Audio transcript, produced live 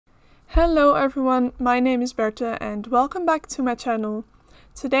Hello everyone, my name is Berta and welcome back to my channel.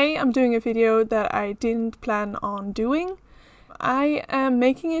 Today I'm doing a video that I didn't plan on doing. I am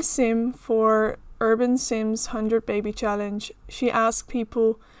making a sim for Urban Sims 100 Baby Challenge. She asked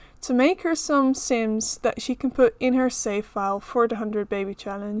people to make her some sims that she can put in her save file for the 100 Baby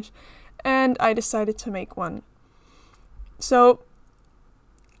Challenge, and I decided to make one. So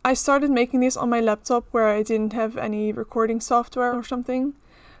I started making this on my laptop where I didn't have any recording software or something.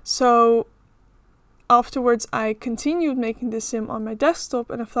 So afterwards I continued making this sim on my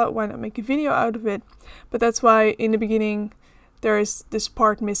desktop and I thought, why not make a video out of it? But that's why in the beginning there is this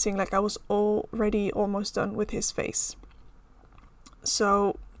part missing, like I was already almost done with his face.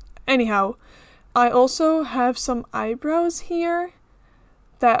 So anyhow, I also have some eyebrows here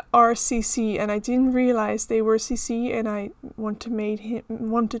that are CC and I didn't realize they were CC, and I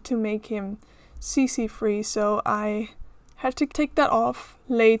wanted to make him CC free, so I had to take that off.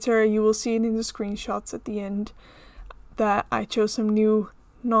 Later you will see it in the screenshots at the end that I chose some new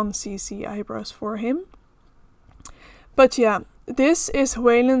non-CC eyebrows for him. But yeah, this is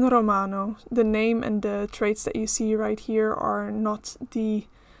WAYLON Romano. The name and the traits that you see right here are not the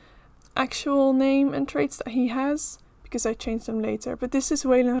actual name and traits that he has, because I changed them later. But this is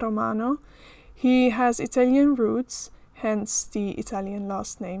WAYLON Romano. He has Italian roots, hence the Italian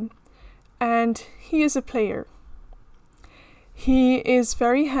last name, and he is a player. He is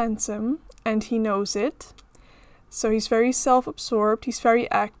very handsome and he knows it. So he's very self-absorbed, he's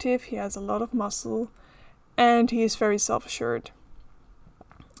very active, he has a lot of muscle, and he is very self-assured.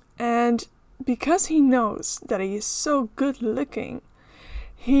 And because he knows that he is so good looking,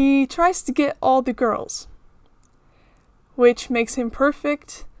 he tries to get all the girls, which makes him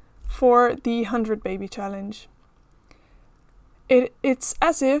perfect for the 100 Baby Challenge. It's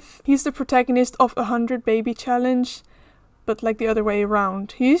as if he's the protagonist of a 100 Baby Challenge, but like the other way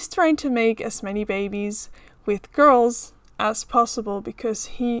around. He's trying to make as many babies with girls as possible because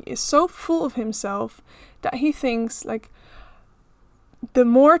he is so full of himself that he thinks like, the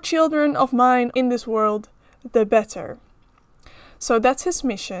more children of mine in this world, the better. So that's his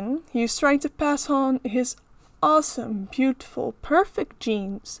mission. He's trying to pass on his awesome, beautiful, perfect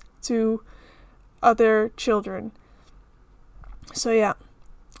genes to other children. So yeah,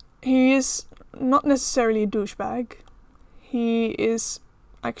 he is not necessarily a douchebag. He is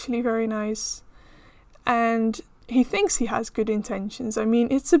actually very nice and he thinks he has good intentions. I mean,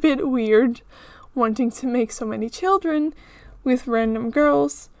 it's a bit weird wanting to make so many children with random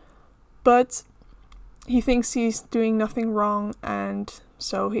girls, but he thinks he's doing nothing wrong, and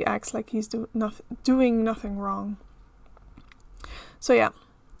so he acts like he's doing nothing wrong. So yeah,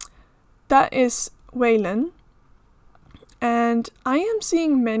 that is WAYLON. And I am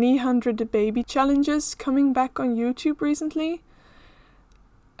seeing many 100 Baby Challenges coming back on YouTube recently.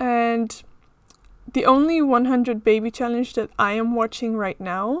 And the only 100 Baby Challenge that I am watching right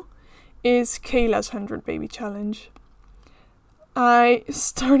now is Kayla's 100 Baby Challenge. I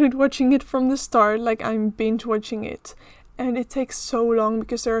started watching it from the start, like I'm binge watching it. And it takes so long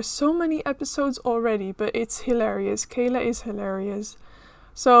because there are so many episodes already, but it's hilarious. Kayla is hilarious.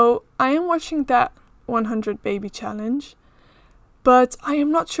 So I am watching that 100 Baby Challenge. But I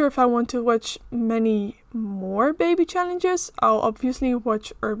am not sure if I want to watch many more baby challenges. I'll obviously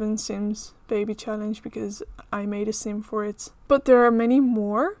watch Urban Sims Baby Challenge because I made a sim for it. But there are many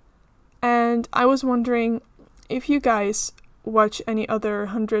more. And I was wondering if you guys watch any other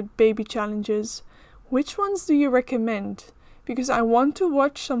 100 baby challenges, which ones do you recommend? Because I want to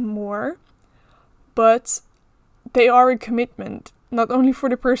watch some more, but they are a commitment. Not only for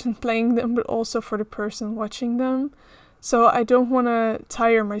the person playing them, but also for the person watching them. So I don't want to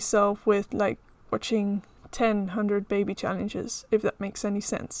tire myself with like watching 100 baby challenges, if that makes any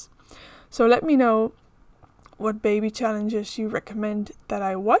sense. So let me know what baby challenges you recommend that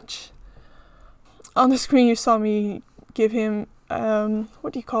I watch. On the screen you saw me give him,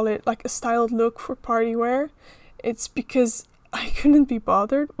 what do you call it, like a styled look for party wear. It's because I couldn't be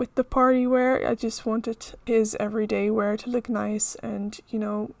bothered with the party wear. I just wanted his everyday wear to look nice, and you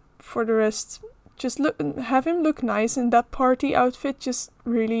know, for the rest, just have him look nice, and that party outfit just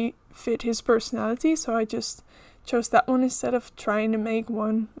really fit his personality, so I just chose that one instead of trying to make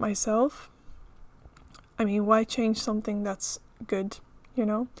one myself. I mean, why change something that's good, you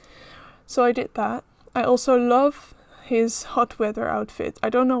know? So I did that. I also love his hot weather outfit.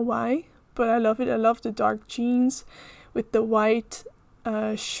 I don't know why, but I love it. I love the dark jeans with the white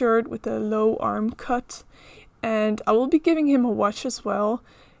shirt with the low arm cut, and I will be giving him a watch as well,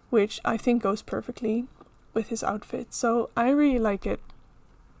 which I think goes perfectly with his outfit. So I really like it.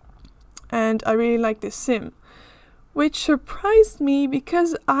 And I really like this sim, which surprised me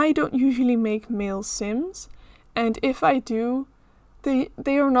because I don't usually make male Sims, and if I do,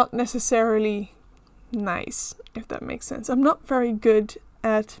 they are not necessarily nice, if that makes sense. I'm not very good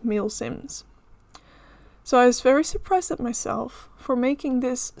at male Sims. So I was very surprised at myself for making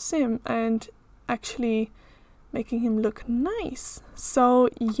this Sim and actually making him look nice. So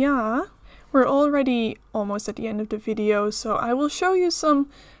yeah, we're already almost at the end of the video, so I will show you some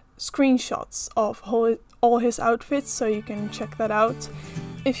screenshots of all his outfits so you can check that out.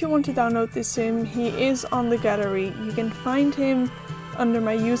 If you want to download this Sim, he is on the gallery. You can find him under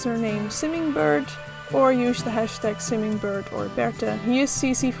my username Simmingbird, or use the hashtag Simmingbird or Bertha. He is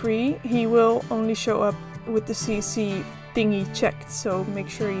CC free. He will only show up with the CC thingy checked, so make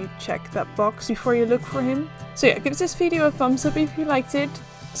sure you check that box before you look for him. So yeah, give this video a thumbs up if you liked it,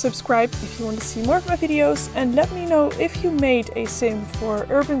 subscribe if you want to see more of my videos, and let me know if you made a Sim for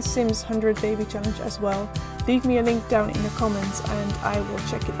Urban Sims 100 Baby Challenge as well. Leave me a link down in the comments and I will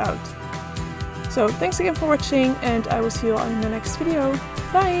check it out. So thanks again for watching, and I will see you all in the next video.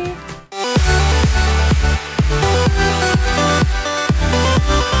 Bye!